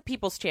a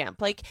people's champ.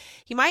 Like,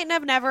 he might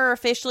have never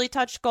officially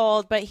touched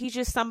gold, but he's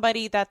just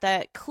somebody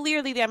that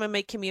clearly the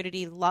MMA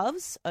community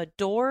loves,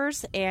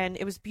 adores, and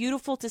it was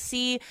beautiful to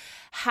see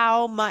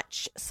how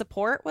much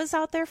support was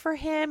out there for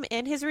him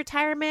in his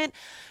retirement.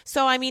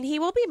 So, I mean, he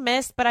will be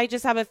missed, but I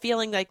just have a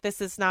feeling like this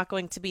is not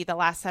going to be the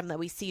last time that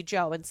we see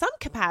Joe in some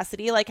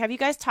capacity. Like, have you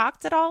guys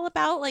talked at all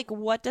about like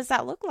what does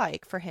that look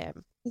like for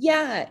him?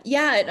 Yeah.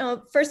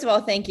 No, first of all,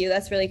 thank you.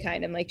 That's really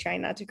kind. I'm like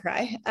trying not to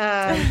cry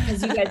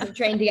because you guys have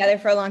trained together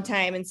for a long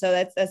time. And so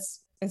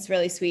that's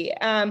really sweet.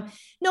 No,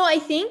 I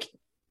think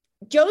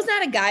Joe's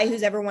not a guy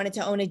who's ever wanted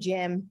to own a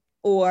gym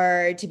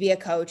or to be a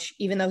coach,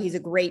 even though he's a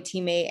great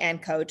teammate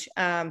and coach.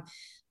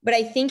 But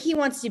I think he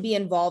wants to be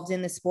involved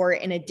in the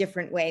sport in a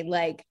different way,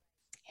 like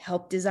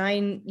help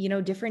design,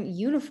 different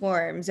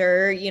uniforms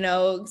or,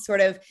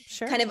 sort of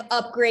kind of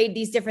upgrade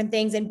these different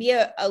things and be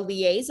a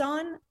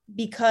liaison,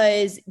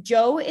 because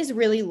Joe is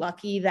really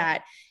lucky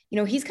that,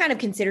 he's kind of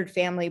considered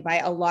family by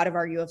a lot of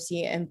our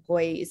UFC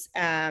employees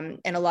and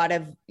a lot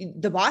of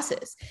the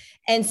bosses.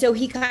 And so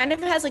he kind of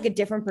has like a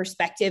different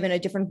perspective and a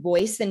different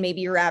voice than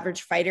maybe your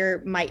average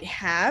fighter might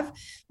have,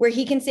 where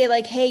he can say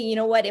like, hey, you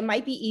know what, it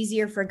might be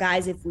easier for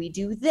guys if we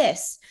do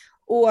this.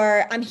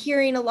 Or I'm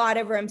hearing a lot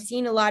of, or I'm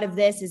seeing a lot of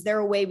this. Is there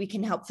a way we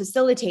can help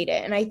facilitate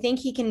it? And I think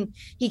he can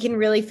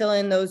really fill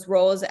in those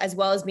roles as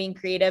well as being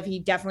creative. He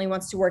definitely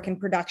wants to work in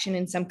production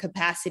in some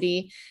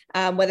capacity,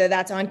 whether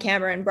that's on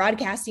camera and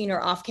broadcasting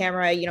or off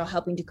camera,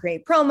 helping to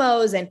create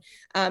promos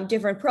and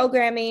different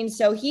programming.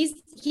 So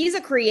he's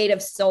a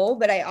creative soul,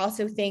 but I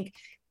also think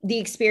the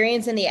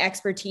experience and the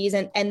expertise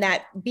and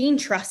that being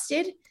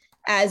trusted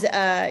as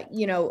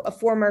a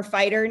former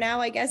fighter now,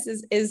 I guess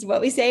is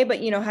what we say, but,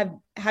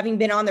 having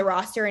been on the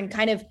roster and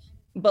kind of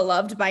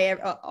beloved by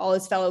all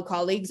his fellow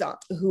colleagues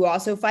who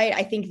also fight,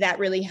 I think that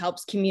really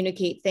helps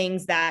communicate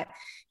things that,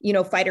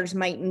 fighters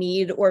might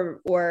need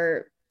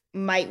or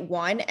might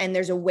want. And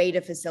there's a way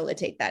to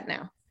facilitate that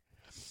now.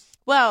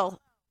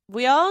 Well,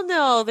 we all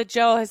know that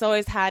Joe has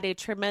always had a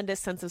tremendous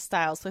sense of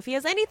style. So if he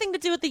has anything to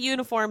do with the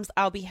uniforms,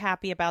 I'll be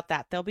happy about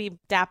that. They'll be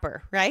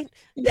dapper, right?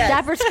 Yes.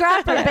 Dapper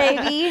scrapper,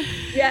 baby.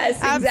 Yes,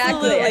 exactly.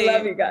 Absolutely. I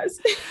love you guys.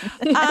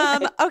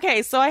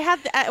 Okay, so I had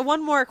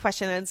one more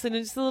question, and so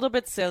it's a little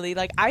bit silly.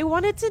 Like, I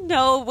wanted to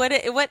know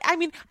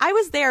I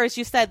was there, as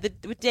you said,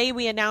 the day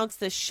we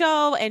announced the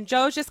show, and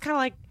Joe's just kind of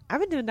like, I've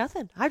been doing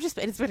nothing.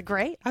 It's been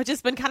great. I've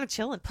just been kind of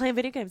chilling, playing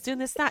video games, doing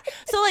this, that.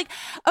 So like,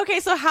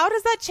 okay, so how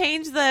does that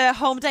change the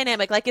home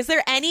dynamic? Like, is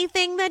there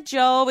anything that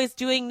Joe is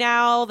doing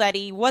now that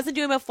he wasn't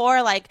doing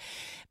before? Like,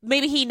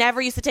 maybe he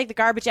never used to take the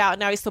garbage out, and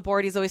now he's so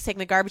bored he's always taking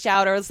the garbage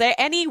out. Or is there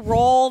any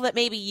role that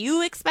maybe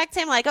you expect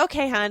him? Like,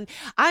 okay, hon,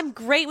 I'm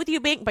great with you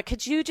being, but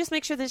could you just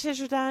make sure the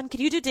dishes are done? Could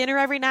you do dinner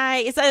every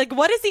night? It's like,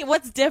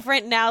 what's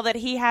different now that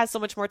he has so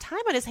much more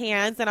time on his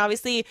hands? And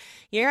obviously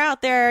you're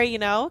out there,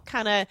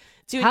 kind of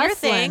doing your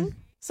thing.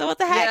 So what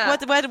the heck?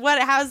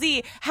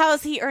 Yeah.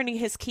 How's he earning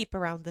his keep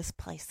around this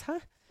place,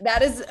 huh?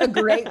 That is a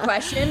great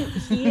question.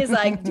 He is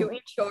like doing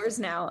chores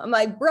now. I'm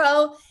like,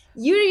 bro,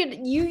 you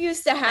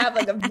used to have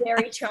like a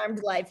very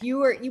charmed life. You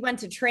went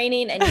to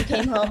training and you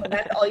came home and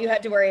that's all you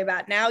had to worry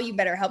about. Now you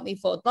better help me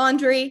fold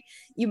laundry.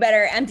 You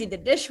better empty the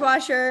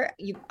dishwasher.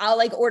 I'll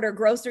like order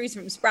groceries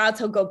from Sprouts.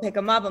 He'll go pick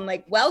them up. I'm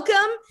like, welcome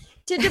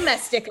to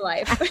domestic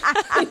life.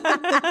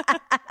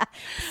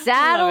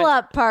 Saddle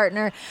up,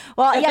 partner.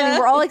 Well, yeah, I mean,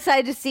 we're all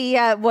excited to see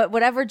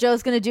whatever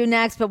Joe's going to do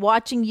next, but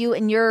watching you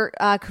and your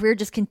career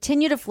just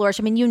continue to flourish.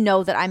 I mean, you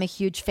know that I'm a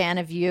huge fan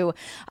of you.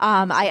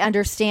 I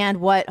understand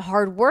what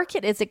hard work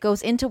it is that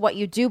goes into what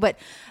you do, but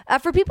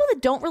for people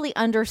that don't really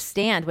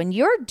understand, when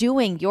you're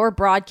doing your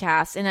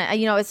broadcasts, and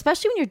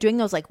especially when you're doing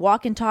those like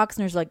walk and talks,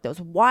 and there's like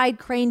those wide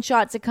crane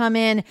shots that come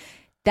in,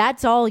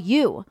 that's all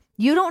you.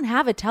 you don't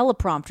have a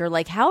teleprompter.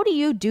 Like, how do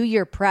you do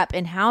your prep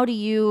and how do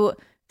you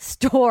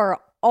store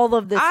all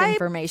of this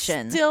information?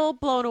 I'm still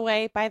blown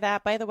away by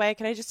that. By the way,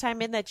 can I just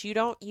chime in that you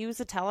don't use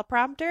a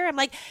teleprompter? I'm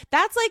like,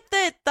 that's like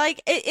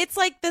it's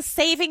like the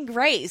saving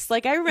grace.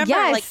 Like, I remember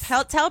like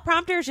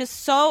teleprompter is just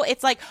so,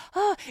 it's like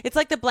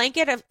the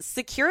blanket of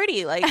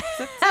security. Like,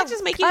 that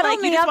just make you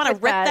like, you just want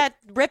to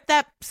rip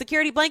that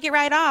security blanket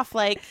right off.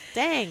 Like,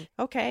 dang.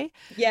 Okay.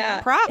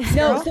 Yeah. Props.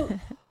 No, so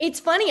it's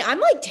funny.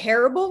 I'm like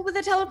terrible with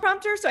a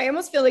teleprompter. So I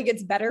almost feel like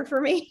it's better for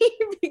me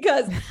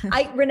because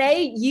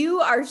Renee,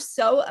 you are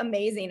so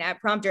amazing at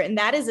prompter. And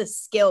that is a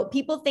skill.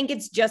 People think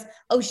it's just,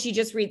 oh, she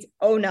just reads.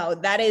 Oh no,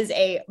 that is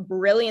a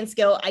brilliant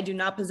skill. I do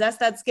not possess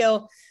that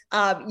skill.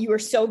 You are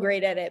so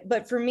great at it.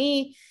 But for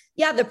me,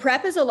 yeah, the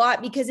prep is a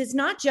lot because it's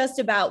not just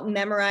about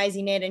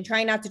memorizing it and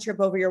trying not to trip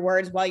over your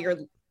words while you're,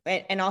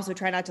 and also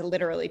try not to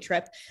literally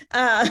trip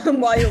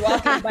while you're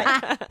walking.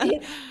 But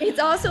it's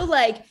also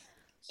like,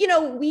 you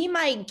know, we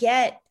might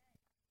get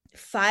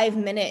 5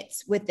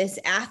 minutes with this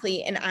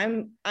athlete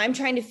and I'm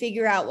trying to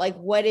figure out like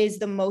what is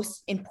the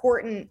most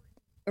important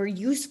or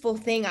useful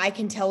thing I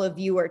can tell a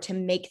viewer to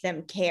make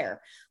them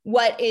care.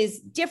 What is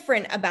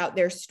different about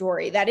their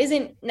story that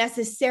isn't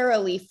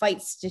necessarily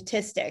fight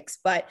statistics,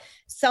 but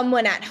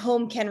someone at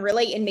home can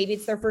relate and maybe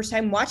it's their first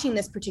time watching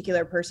this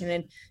particular person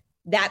and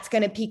that's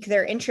going to pique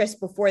their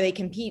interest before they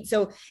compete.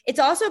 So it's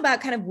also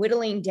about kind of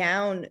whittling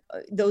down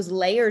those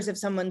layers of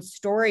someone's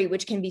story,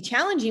 which can be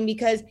challenging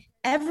because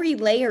every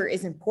layer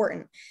is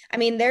important. I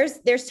mean,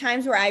 there's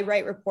times where I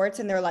write reports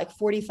and they're like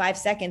 45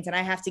 seconds and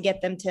I have to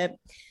get them to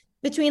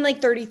between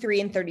like 33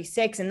 and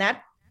 36. And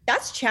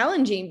that's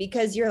challenging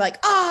because you're like,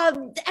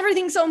 oh,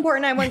 everything's so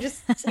important. I want to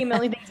just say a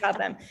million things about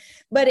them.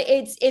 But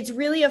it's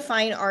really a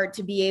fine art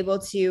to be able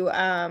to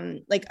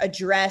like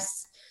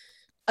address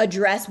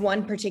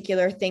one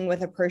particular thing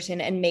with a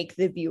person and make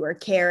the viewer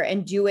care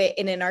and do it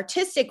in an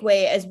artistic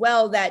way as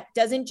well that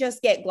doesn't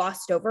just get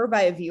glossed over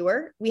by a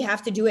viewer. We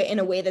have to do it in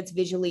a way that's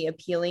visually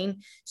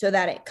appealing so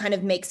that it kind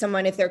of makes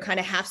someone, if they're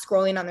kind of half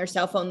scrolling on their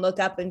cell phone, look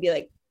up and be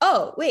like,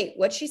 oh, wait,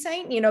 what's she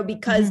saying? You know,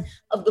 because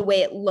of the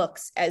way it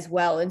looks as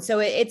well. And so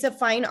it's a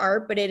fine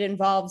art, but it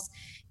involves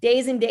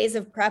days and days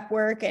of prep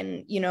work.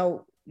 And, you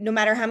know, no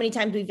matter how many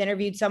times we've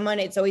interviewed someone,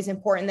 it's always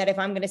important that if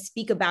I'm going to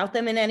speak about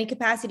them in any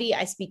capacity,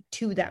 I speak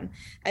to them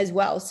as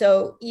well.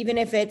 So even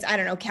if it's, I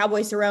don't know,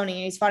 Cowboy Cerrone,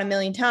 he's fought 1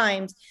 million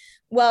times.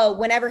 Well,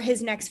 whenever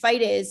his next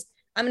fight is,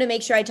 I'm going to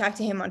make sure I talk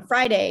to him on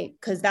Friday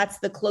because that's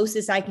the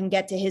closest I can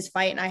get to his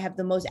fight. And I have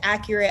the most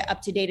accurate,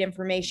 up-to-date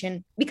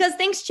information because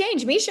things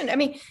change.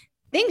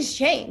 Things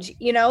change,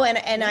 you know,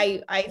 and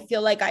I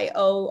feel like I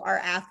owe our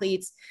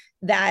athletes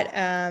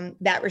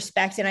that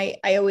respect. And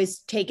I always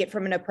take it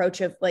from an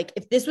approach of like,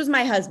 if this was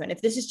my husband,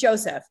 if this is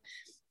Joseph,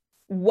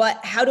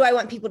 how do I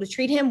want people to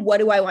treat him? What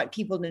do I want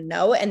people to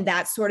know? And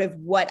that's sort of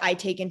what I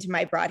take into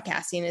my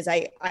broadcasting is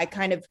I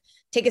kind of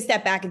take a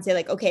step back and say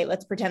like, okay,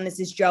 let's pretend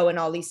this is Joe in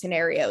all these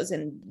scenarios.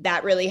 And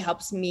that really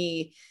helps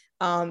me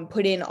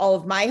put in all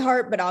of my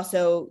heart, but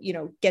also, you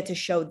know, get to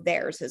show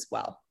theirs as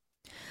well.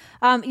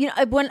 You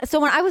know, when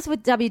I was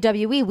with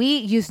WWE, we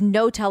used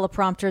no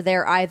teleprompter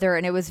there either.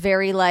 And it was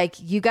very like,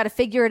 you got to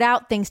figure it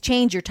out. Things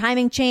change, your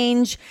timing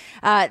change.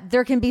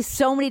 There can be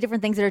so many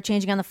different things that are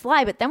changing on the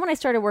fly. But then when I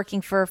started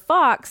working for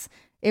Fox,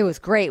 it was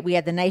great. We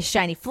had the nice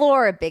shiny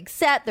floor, a big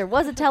set. There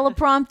was a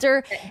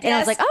teleprompter. And I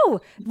was like,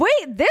 oh,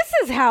 wait,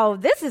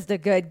 this is the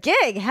good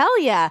gig. Hell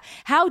yeah.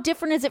 How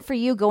different is it for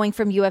you going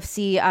from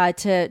UFC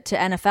to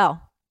NFL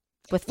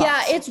with Fox?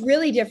 Yeah, it's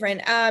really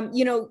different.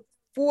 You know,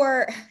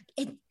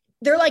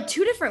 they're like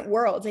two different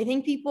worlds. I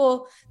think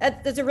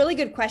that's a really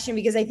good question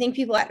because I think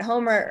people at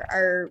home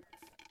are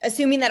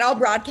assuming that all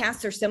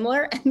broadcasts are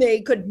similar and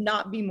they could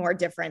not be more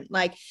different.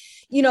 Like,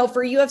 you know,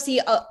 for UFC,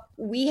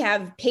 we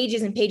have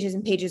pages and pages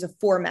and pages of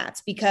formats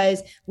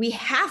because we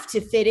have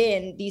to fit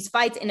in these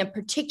fights in a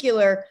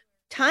particular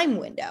time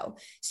window.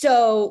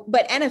 So,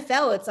 but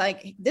NFL, it's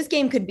like this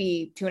game could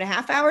be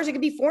 2.5 hours. It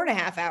could be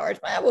 4.5 hours.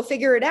 Well, we'll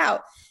figure it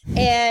out.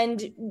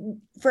 And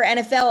for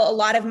NFL, a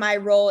lot of my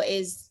role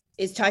is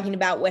talking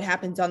about what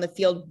happens on the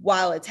field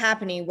while it's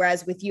happening.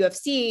 Whereas with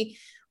UFC,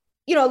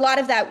 you know, a lot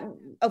of that,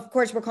 of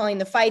course, we're calling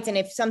the fights. And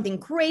if something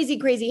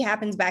crazy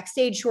happens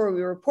backstage, sure,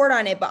 we report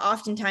on it. But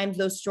oftentimes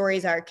those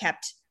stories are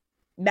kept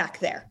back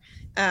there.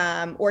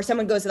 Or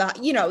someone goes to the,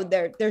 you know,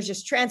 there's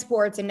just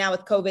transports. And now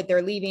with COVID,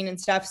 they're leaving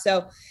and stuff.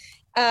 So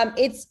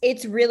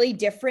it's really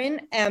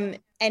different.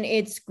 And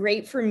it's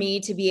great for me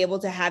to be able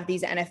to have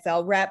these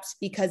NFL reps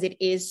because it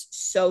is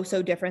so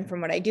different from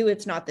what I do.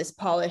 It's not this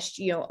polished,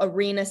 you know,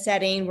 arena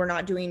setting. We're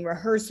not doing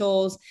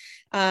rehearsals.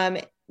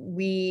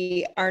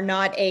 We are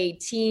not a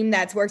team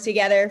that's worked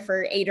together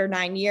for 8 or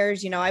 9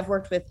 years. You know, I've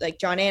worked with like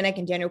John Anik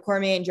and Daniel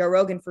Cormier and Joe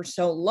Rogan for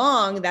so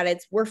long that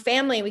we're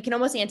family. We can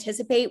almost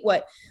anticipate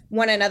what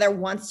one another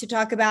wants to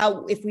talk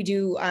about. If we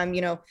do,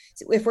 you know,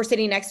 if we're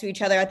sitting next to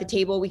each other at the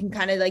table, we can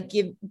kind of like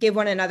give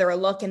one another a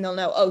look and they'll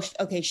know, oh,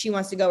 okay, she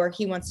wants to go or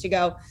he wants to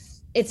go.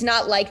 It's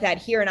not like that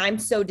here. And I'm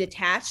so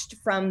detached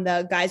from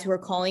the guys who are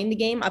calling the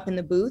game up in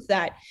the booth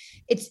that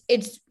it's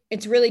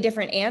really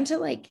different. And to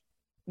like,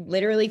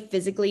 literally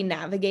physically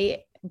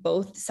navigate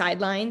both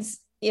sidelines.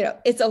 You know,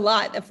 it's a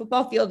lot. The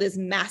football field is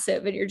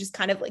massive and you're just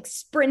kind of like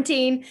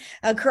sprinting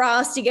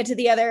across to get to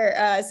the other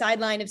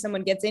sideline if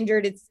someone gets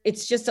injured.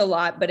 It's just a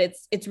lot, but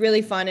it's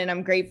really fun. And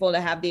I'm grateful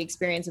to have the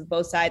experience of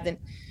both sides. And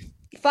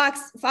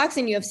Fox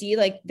and UFC,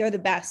 like they're the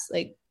best.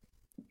 Like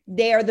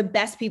they are the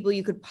best people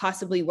you could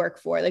possibly work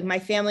for. Like my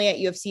family at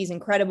UFC is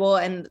incredible.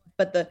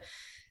 But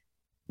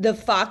the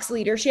Fox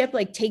leadership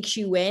like takes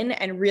you in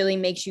and really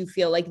makes you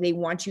feel like they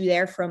want you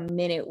there from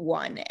minute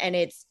one. And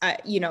it's,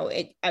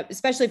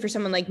 especially for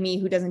someone like me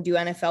who doesn't do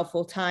NFL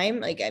full time,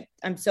 like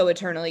I'm so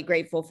eternally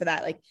grateful for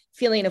that, like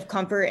feeling of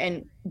comfort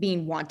and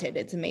being wanted.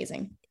 It's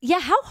amazing. Yeah.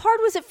 How hard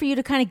was it for you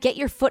to kind of get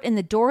your foot in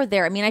the door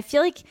there? I mean, I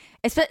feel like,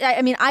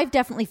 I've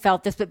definitely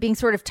felt this, but being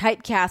sort of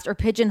typecast or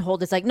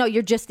pigeonholed is like, no,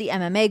 you're just the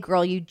MMA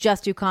girl. You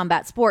just do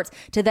combat sports,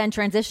 to then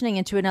transitioning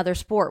into another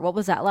sport. What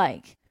was that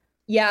like?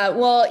 Yeah,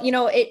 well,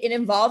 it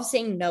involves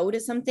saying no to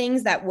some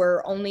things that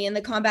were only in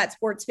the combat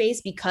sports space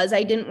because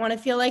I didn't want to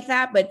feel like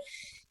that. But,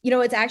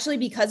 it's actually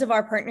because of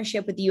our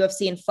partnership with the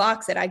UFC and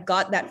Fox that I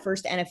got that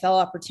first NFL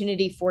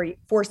opportunity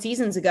 4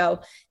 seasons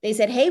ago. They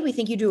said, hey, we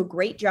think you do a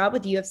great job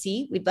with the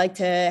UFC. We'd like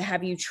to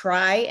have you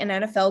try an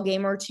NFL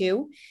game or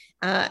two.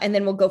 And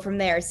then we'll go from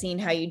there, seeing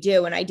how you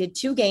do. And I did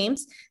 2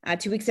 games,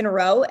 2 weeks in a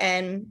row,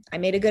 and I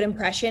made a good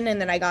impression. And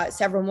then I got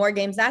several more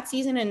games that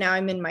season, and now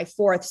I'm in my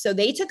 4th. So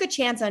they took a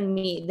chance on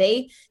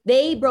me.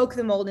 They broke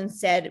the mold and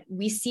said,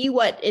 we see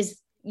what is,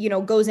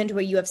 goes into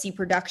a UFC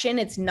production.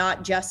 It's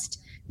not just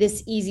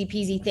this easy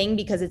peasy thing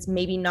because it's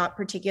maybe not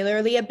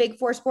particularly a big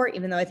 4 sport,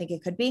 even though I think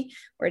it could be,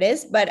 or it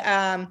is. But,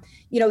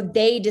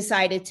 they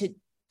decided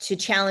to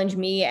challenge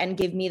me and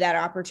give me that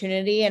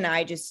opportunity. And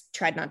I just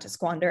tried not to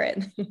squander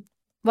it.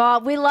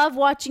 Well, we love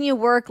watching you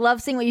work, love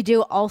seeing what you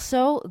do.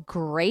 Also,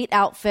 great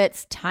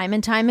outfits time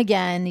and time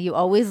again. You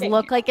always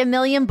look like $1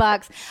 million.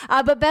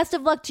 But best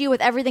of luck to you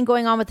with everything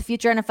going on with the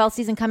future NFL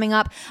season coming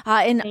up.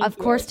 And of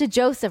course, to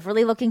Joseph,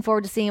 really looking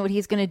forward to seeing what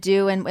he's going to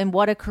do and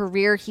what a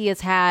career he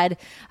has had.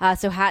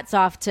 So hats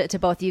off to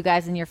both you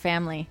guys and your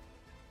family.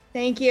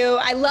 Thank you.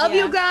 I love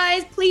you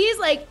guys. Please,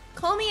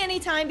 call me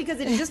anytime because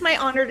it's just my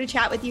honor to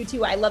chat with you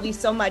too. I love you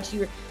so much.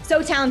 You're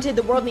so talented.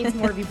 The world needs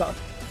more of you both.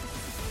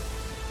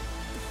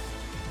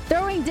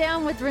 Throwing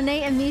Down with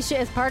Renee and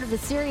Misha is part of the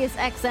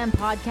SiriusXM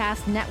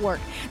Podcast Network.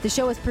 The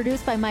show is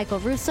produced by Michael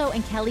Russo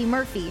and Kelly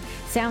Murphy.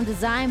 Sound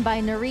design by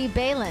Nari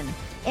Balin.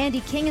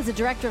 Andy King is the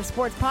director of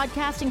sports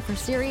podcasting for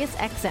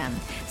SiriusXM.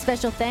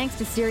 Special thanks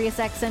to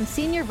SiriusXM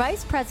Senior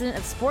Vice President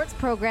of Sports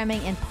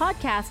Programming and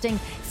Podcasting,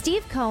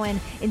 Steve Cohen,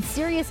 and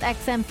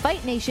SiriusXM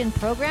Fight Nation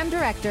Program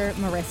Director,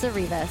 Marissa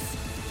Rivas.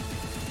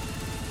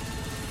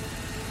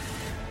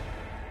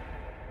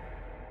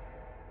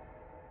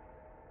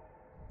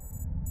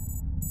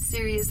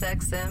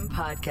 SiriusXM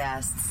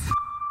Podcasts.